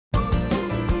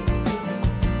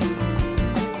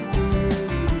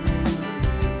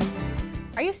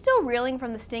still reeling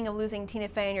from the sting of losing Tina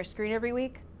Fey on your screen every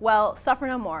week? Well, suffer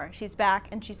no more. She's back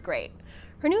and she's great.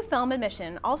 Her new film,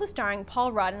 Admission, also starring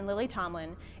Paul Rudd and Lily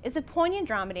Tomlin, is a poignant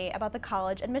dramedy about the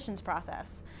college admissions process.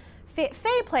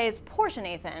 Faye plays Portia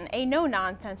Nathan, a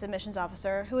no-nonsense admissions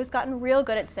officer who has gotten real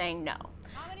good at saying no.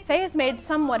 Faye has made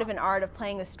somewhat of an art of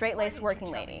playing the straight-laced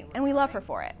working lady, and we love her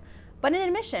for it. But in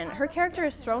Admission, her character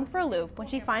is thrown for a loop when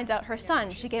she finds out her son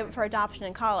she gave up for adoption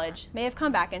in college may have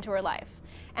come back into her life.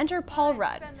 Enter Paul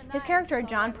Rudd. His character,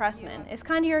 John Pressman, is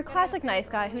kind of your classic nice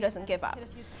guy who doesn't give up.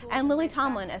 And Lily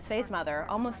Tomlin, as Faye's mother,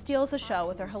 almost steals the show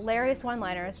with her hilarious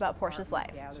one-liners about Portia's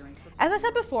life. As I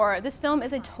said before, this film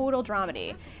is a total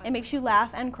dramedy. It makes you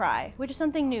laugh and cry, which is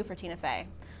something new for Tina Fey.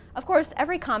 Of course,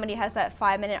 every comedy has that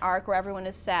 5-minute arc where everyone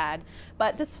is sad,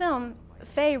 but this film,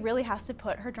 Faye really has to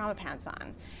put her drama pants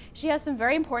on. She has some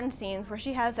very important scenes where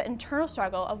she has the internal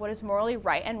struggle of what is morally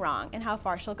right and wrong and how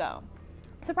far she'll go.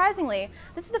 Surprisingly,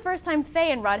 this is the first time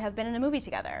Faye and Rudd have been in a movie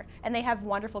together, and they have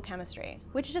wonderful chemistry,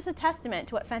 which is just a testament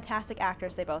to what fantastic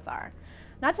actors they both are.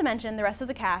 Not to mention the rest of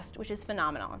the cast, which is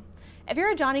phenomenal. If you're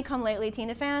a Johnny-come-lately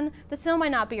Tina fan, this film might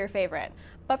not be your favorite,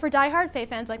 but for die-hard Faye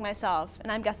fans like myself,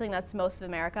 and I'm guessing that's most of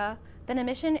America, then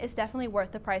Admission is definitely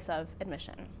worth the price of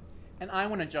admission. And I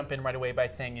want to jump in right away by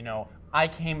saying, you know, I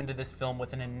came into this film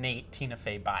with an innate Tina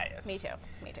Fey bias. Me too.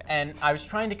 Me too. And I was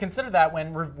trying to consider that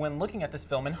when looking at this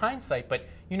film in hindsight, but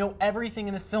you know, everything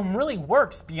in this film really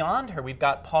works beyond her. We've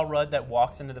got Paul Rudd that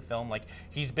walks into the film like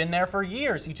he's been there for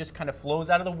years. He just kind of flows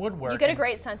out of the woodwork. You get a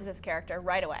great sense of his character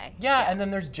right away. Yeah, and then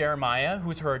there's Jeremiah,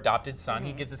 who's her adopted son.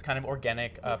 He gives this kind of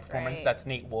organic performance. Great. That's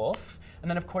Nate Wolff. And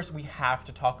then, of course, we have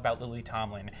to talk about Lily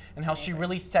Tomlin and how she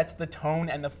really sets the tone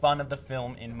and the fun of the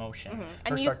film in motion.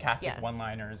 Her sarcastic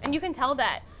one-liners. And you can tell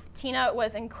that Tina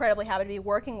was incredibly happy to be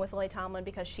working with Lily Tomlin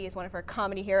because she is one of her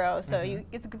comedy heroes. So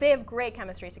they have great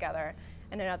chemistry together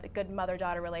and another good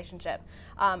mother-daughter relationship.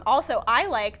 Also, I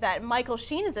like that Michael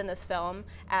Sheen is in this film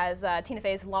as Tina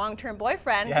Fey's long-term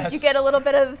boyfriend. Yes. You get a little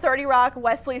bit of 30 Rock,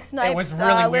 Wesley Snipes, it was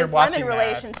really Liz Lemon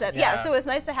relationship. Yeah, so it's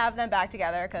nice to have them back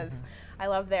together because I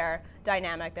love their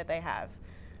dynamic that they have.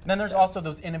 And then there's also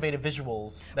those innovative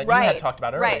visuals that you had talked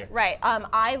about earlier. Right.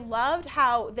 I loved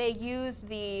how they used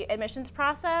the admissions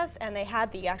process and they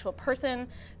had the actual person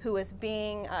who was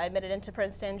being admitted into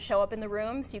Princeton show up in the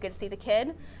room so you could see the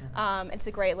kid. It's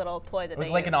a great little ploy that they used.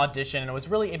 It was like an audition, and it was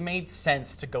really, it made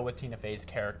sense to go with Tina Fey's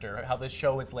character, how this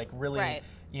show is like really,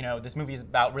 you know, this movie is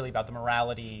really about the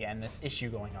morality and this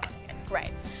issue going on here.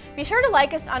 Right. Be sure to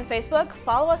like us on Facebook,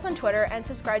 follow us on Twitter, and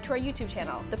subscribe to our YouTube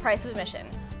channel, The Price of Admission.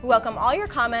 We welcome all your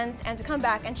comments and to come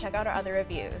back and check out our other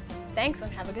reviews. Thanks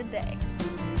and have a good day.